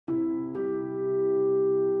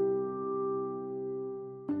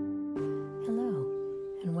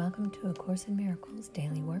welcome to A Course in Miracles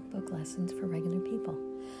Daily Workbook Lessons for Regular People.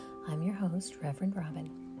 I'm your host, Reverend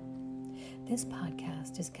Robin. This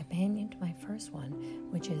podcast is a companion to my first one,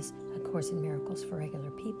 which is A Course in Miracles for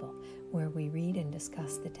Regular People, where we read and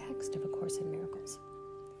discuss the text of A Course in Miracles.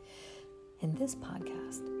 In this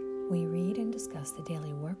podcast, we read and discuss the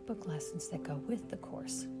daily workbook lessons that go with the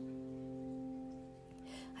Course.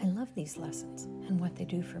 I love these lessons and what they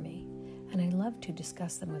do for me, and I love to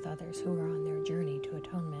discuss them with others who are on their journey to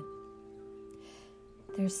atonement.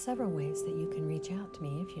 There's several ways that you can reach out to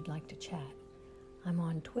me if you'd like to chat. I'm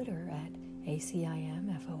on Twitter at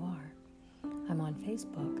ACIMFOR. I'm on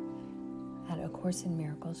Facebook at A Course in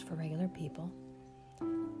Miracles for Regular People.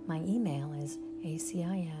 My email is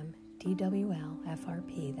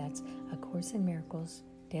ACIMDWLFRP. That's A Course in Miracles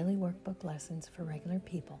Daily Workbook Lessons for Regular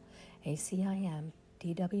People.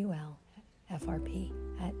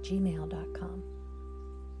 ACIMDWLFRP@gmail.com.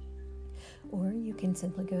 Or you can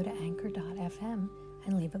simply go to anchor.fm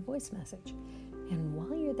and leave a voice message. And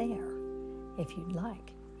while you're there, if you'd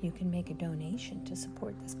like, you can make a donation to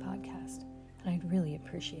support this podcast, and I'd really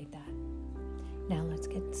appreciate that. Now let's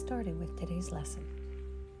get started with today's lesson.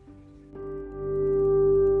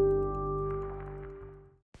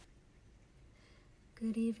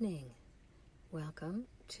 Good evening. Welcome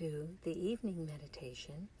to the evening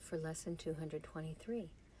meditation for lesson 223.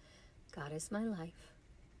 God is my life.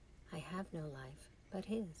 I have no life but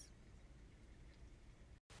His.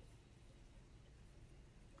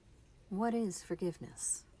 What is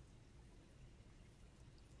forgiveness?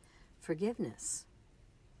 Forgiveness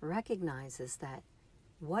recognizes that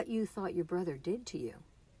what you thought your brother did to you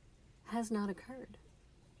has not occurred.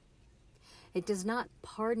 It does not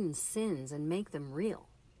pardon sins and make them real.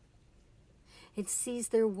 It sees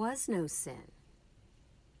there was no sin.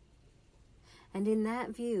 And in that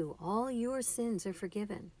view, all your sins are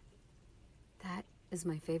forgiven. That is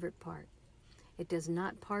my favorite part. It does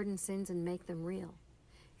not pardon sins and make them real.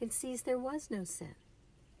 It sees there was no sin.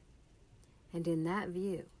 And in that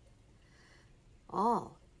view,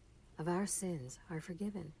 all of our sins are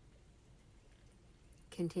forgiven.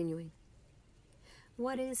 Continuing.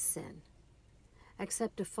 What is sin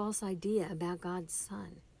except a false idea about God's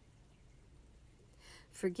Son?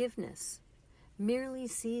 Forgiveness merely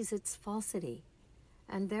sees its falsity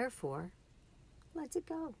and therefore lets it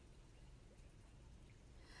go.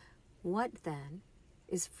 What then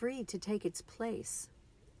is free to take its place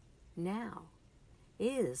now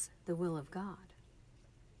is the will of God.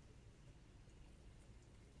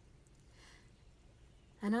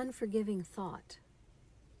 An unforgiving thought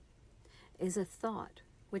is a thought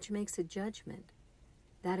which makes a judgment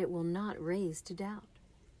that it will not raise to doubt,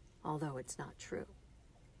 although it's not true.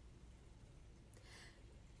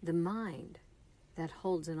 The mind that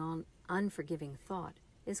holds an unforgiving thought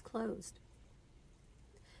is closed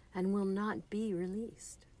and will not be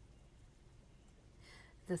released.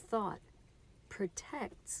 The thought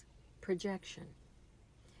protects projection.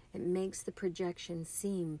 It makes the projection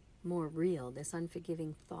seem more real. This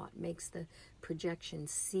unforgiving thought makes the projection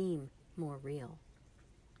seem more real.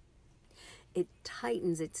 It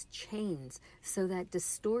tightens its chains so that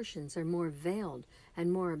distortions are more veiled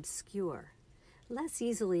and more obscure, less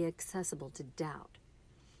easily accessible to doubt,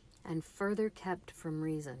 and further kept from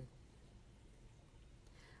reason.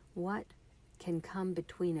 What can come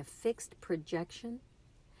between a fixed projection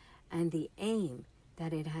and the aim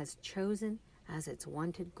that it has chosen as its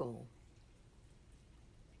wanted goal?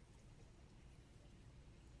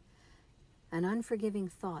 An unforgiving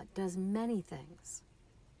thought does many things.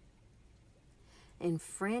 In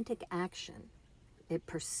frantic action, it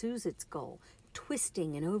pursues its goal,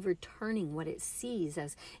 twisting and overturning what it sees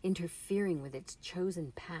as interfering with its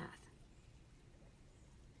chosen path.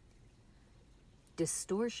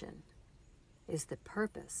 Distortion is the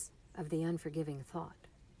purpose of the unforgiving thought,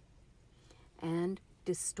 and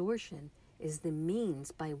distortion is the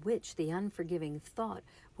means by which the unforgiving thought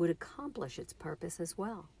would accomplish its purpose as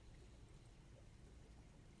well.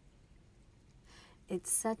 It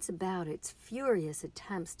sets about its furious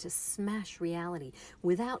attempts to smash reality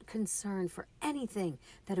without concern for anything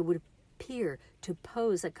that it would appear to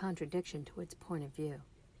pose a contradiction to its point of view.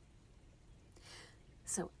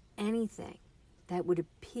 So anything that would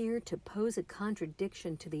appear to pose a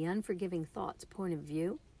contradiction to the unforgiving thought's point of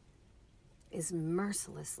view is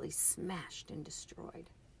mercilessly smashed and destroyed.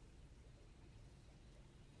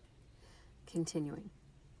 Continuing.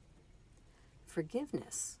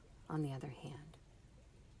 Forgiveness, on the other hand,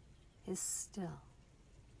 is still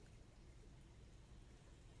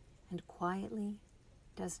and quietly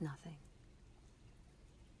does nothing.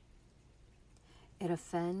 It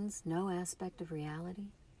offends no aspect of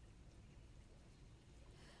reality,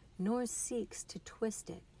 nor seeks to twist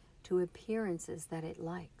it to appearances that it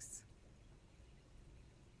likes.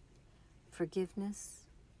 Forgiveness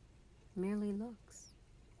merely looks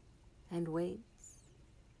and waits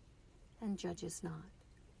and judges not.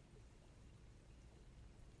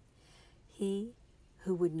 He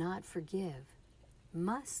who would not forgive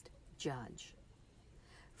must judge,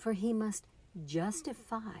 for he must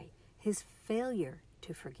justify his failure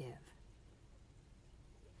to forgive.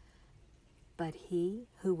 But he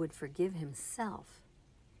who would forgive himself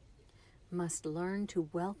must learn to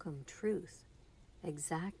welcome truth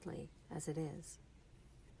exactly as it is.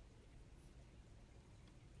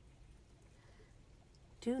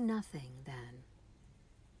 Do nothing, then,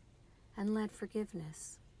 and let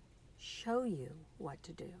forgiveness show you what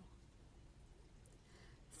to do.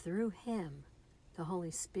 Through him, the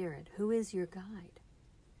Holy Spirit, who is your guide,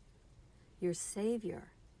 your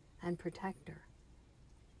Savior and protector,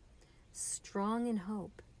 strong in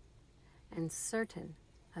hope and certain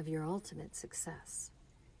of your ultimate success.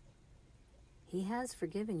 He has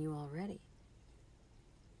forgiven you already.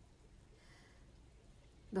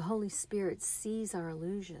 The Holy Spirit sees our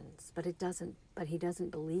illusions, but he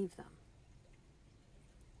doesn't believe them.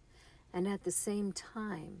 And at the same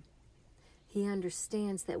time, he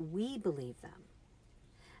understands that we believe them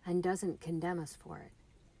and doesn't condemn us for it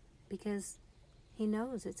because he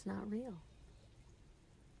knows it's not real.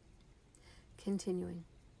 Continuing,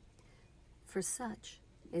 for such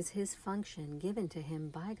is his function given to him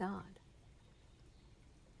by God.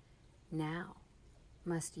 Now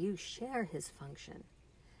must you share his function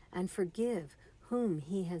and forgive whom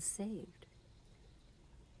he has saved.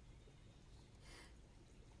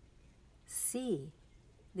 See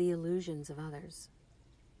the illusions of others,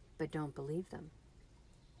 but don't believe them.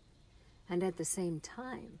 And at the same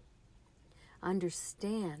time,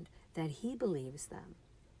 understand that he believes them,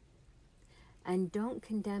 and don't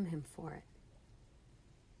condemn him for it,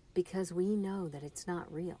 because we know that it's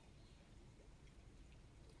not real.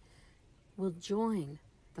 We'll join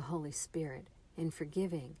the Holy Spirit in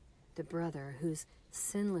forgiving the brother whose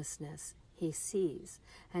sinlessness he sees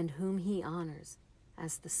and whom he honors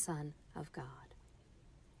as the Son of God.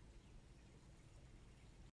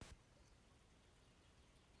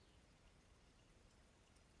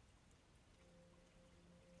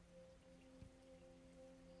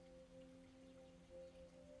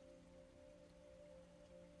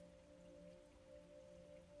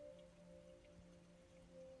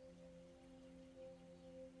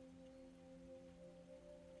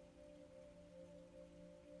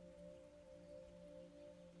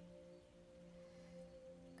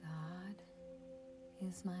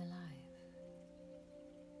 Is my life.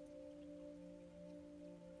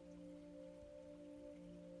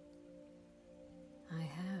 I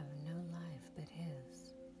have no life but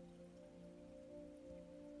his.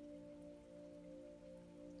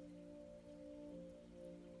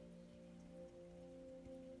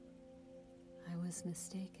 I was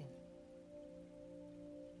mistaken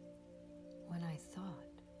when I thought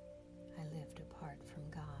I lived apart from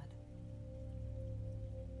God.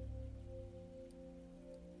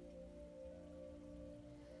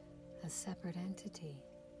 A separate entity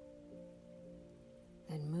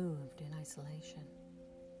that moved in isolation.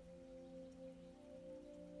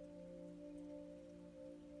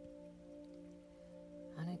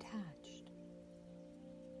 Unattached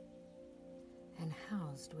and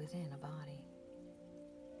housed within a body.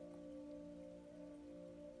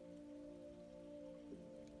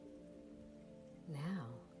 Now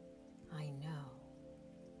I know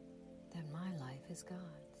that my life is God's.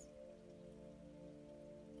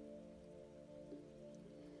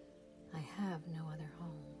 I have no other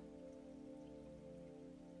home.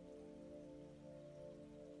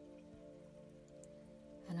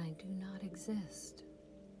 And I do not exist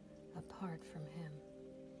apart from him.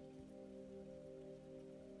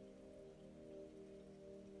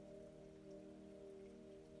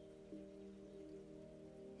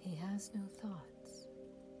 He has no thoughts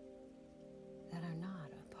that are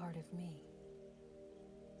not a part of me.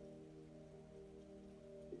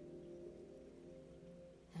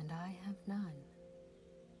 And I have none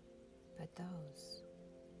but those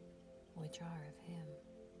which are of him.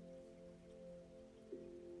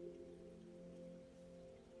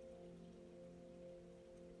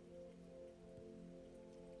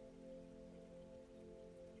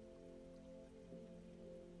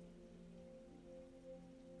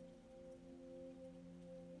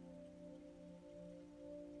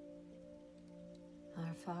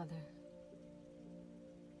 Our Father,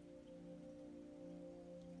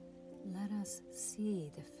 let us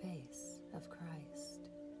see the face of Christ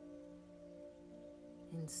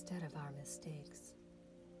instead of our mistakes.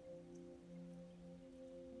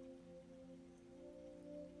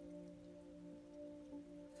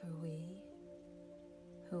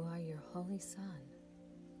 your Holy Son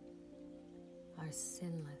are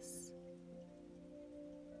sinless.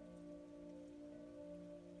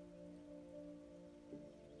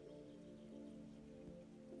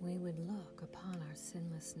 We would look upon our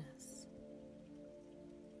sinlessness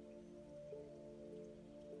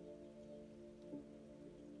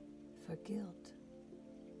for guilt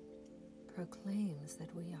proclaims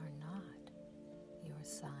that we are not your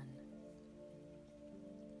Son.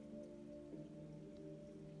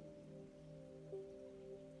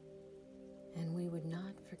 And we would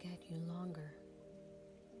not forget you longer.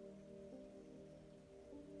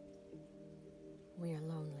 We are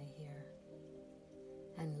lonely here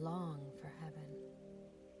and long for heaven,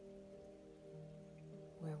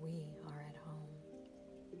 where we are at home.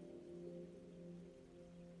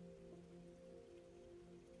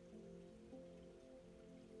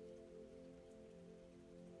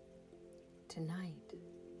 Tonight,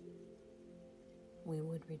 we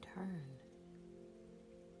would return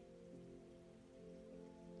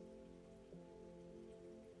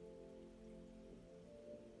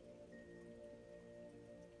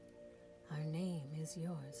Our name is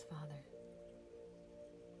yours, Father.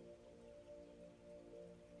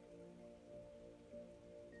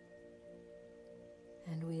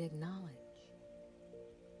 And we acknowledge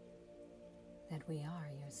that we are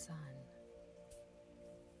your Son.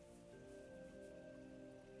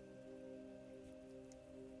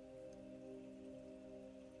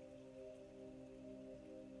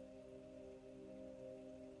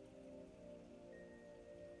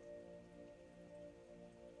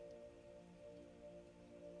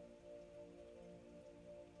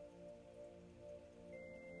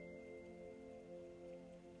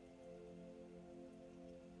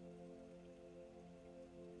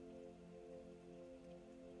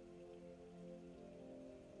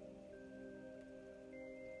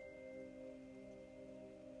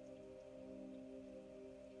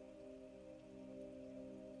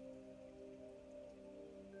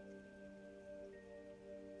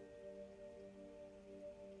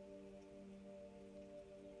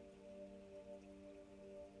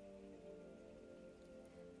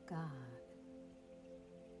 God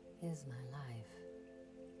is my life.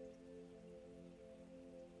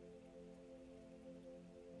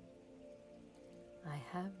 I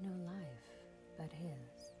have no life but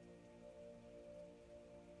His.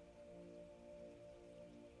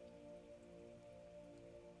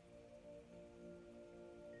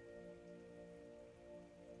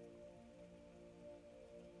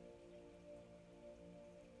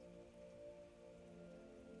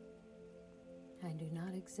 I do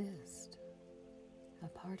not exist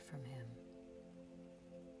apart from Him.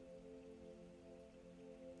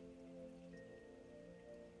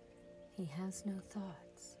 He has no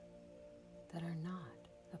thoughts that are not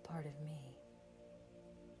a part of me.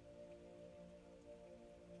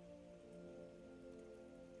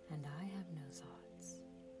 And I have no thoughts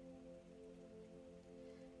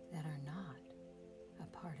that are not a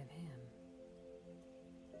part of Him.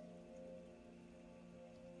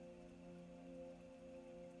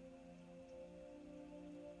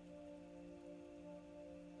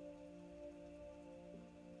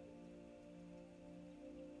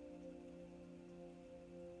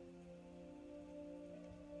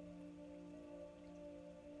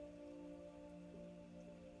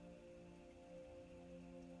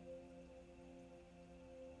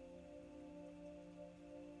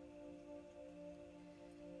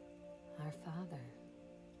 Our Father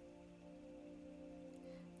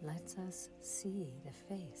lets us see the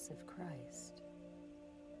face of Christ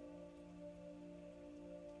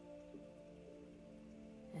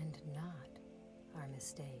and not our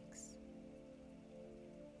mistakes.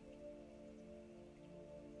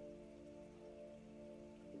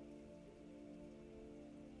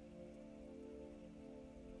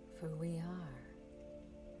 For we are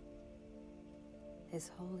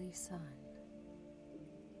His Holy Son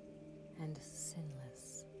and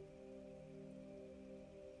sinless.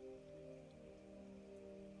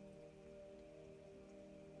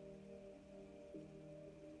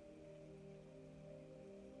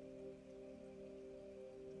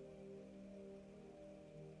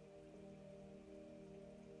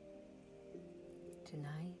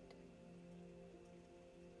 Tonight,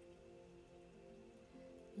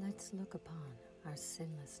 let's look upon our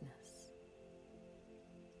sinlessness.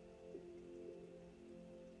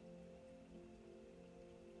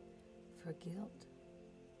 For guilt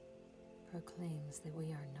proclaims that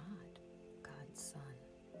we are not God's Son.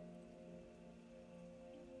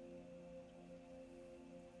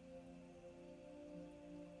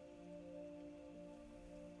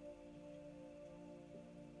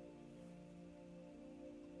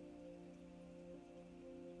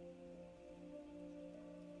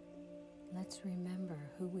 Let's remember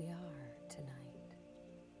who we are tonight.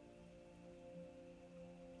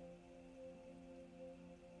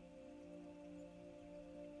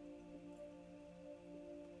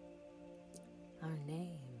 Our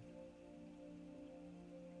name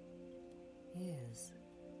is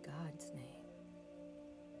God's name.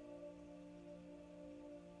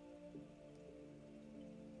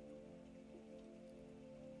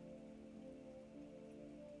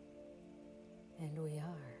 And we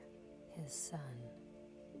are His Son.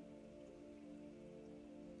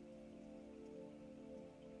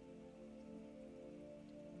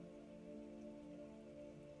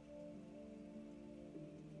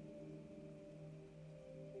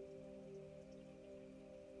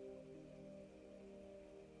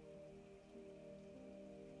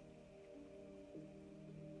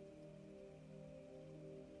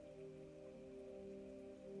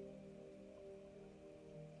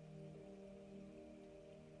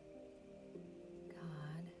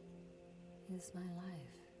 Is my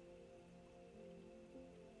life.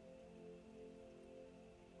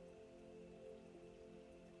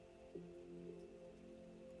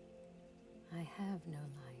 I have no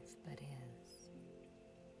life but His.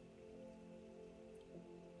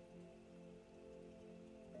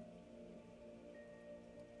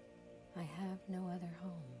 I have no other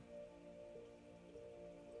home.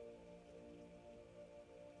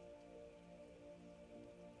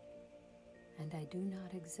 And I do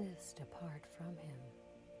not exist apart from Him.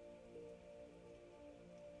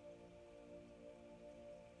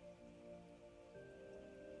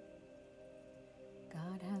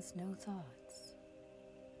 God has no thoughts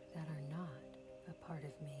that are not a part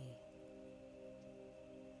of me.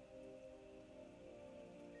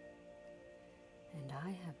 And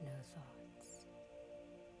I have no thoughts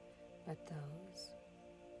but those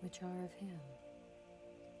which are of Him.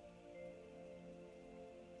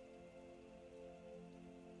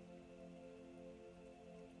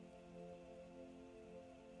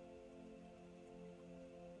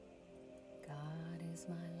 God is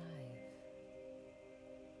my life.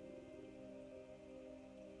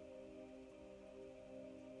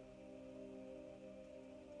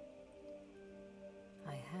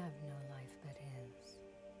 I have no life but His.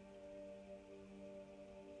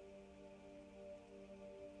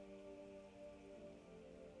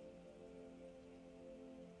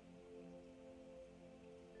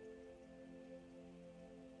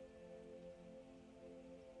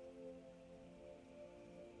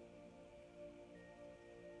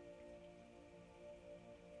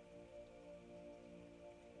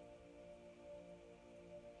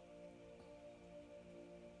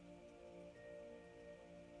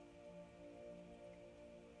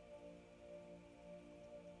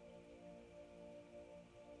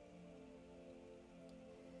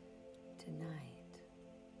 Tonight,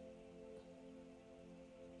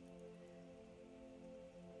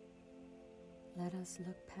 let us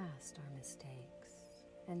look past our mistakes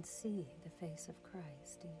and see the face of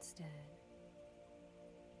Christ instead.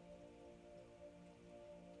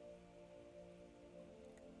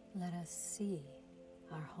 Let us see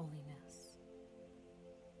our holiness.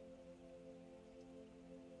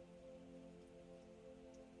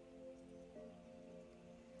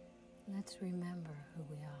 Let's remember who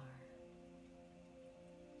we are.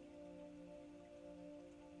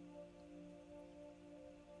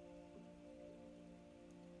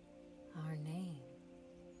 Our name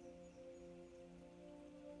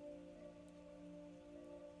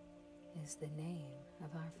is the name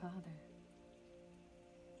of our Father.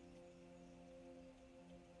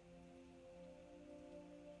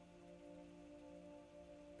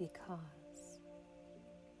 Because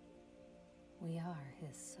we are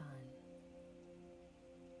His Son.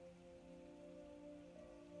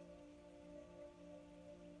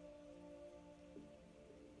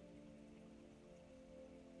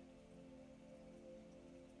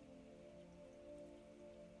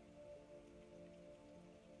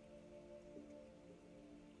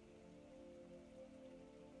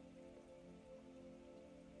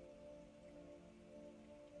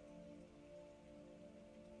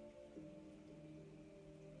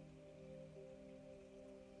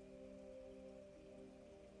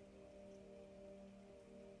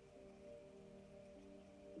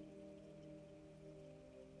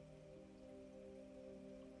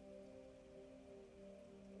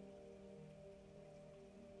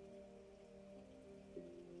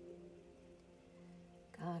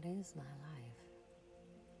 God is my life.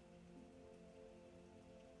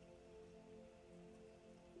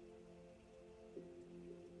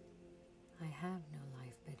 I have no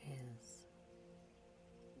life but His.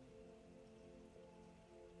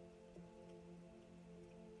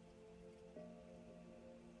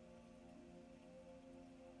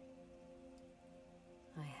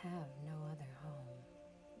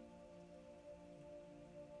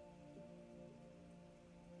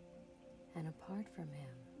 and apart from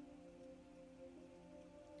Him,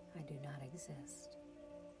 I do not exist.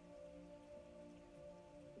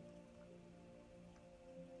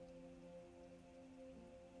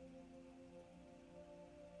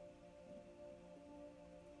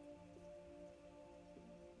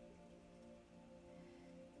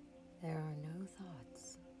 There are no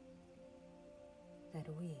thoughts that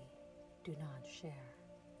we do not share.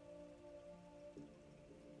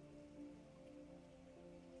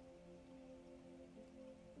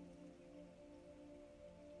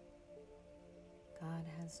 God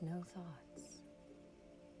has no thoughts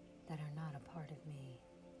that are not a part of me.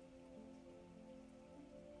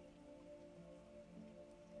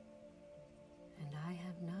 And I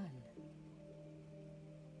have none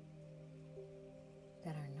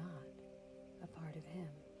that are not a part of Him.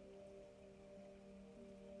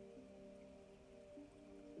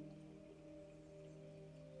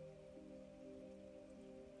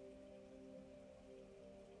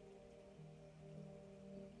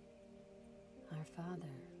 Our Father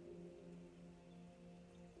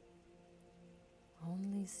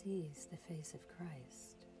only sees the face of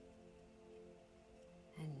Christ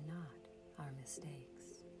and not our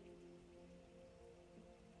mistakes.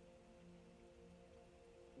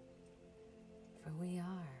 For we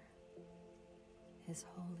are His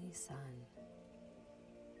Holy Son,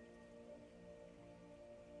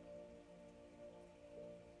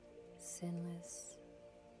 sinless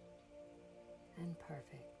and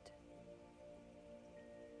perfect.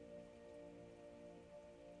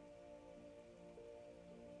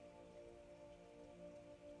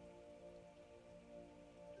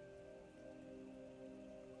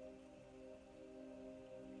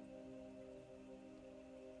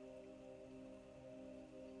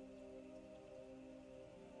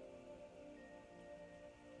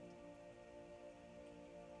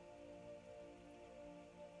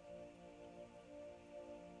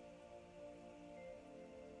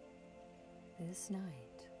 This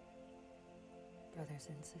night, brothers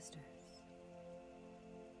and sisters,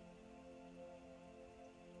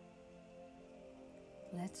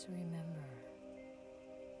 let's remember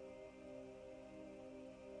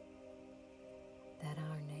that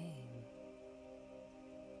our name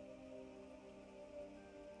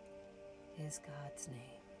is God's name.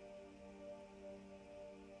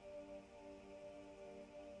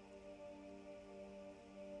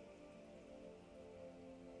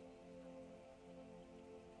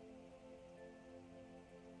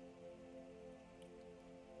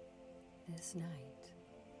 This night,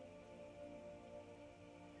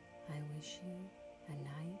 I wish you a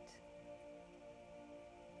night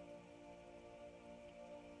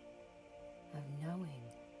of knowing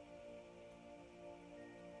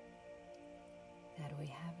that we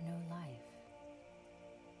have no life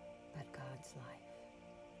but God's life.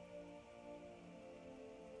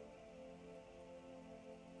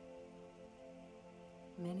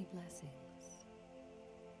 Many blessings.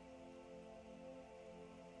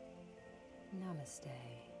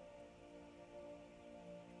 Namaste.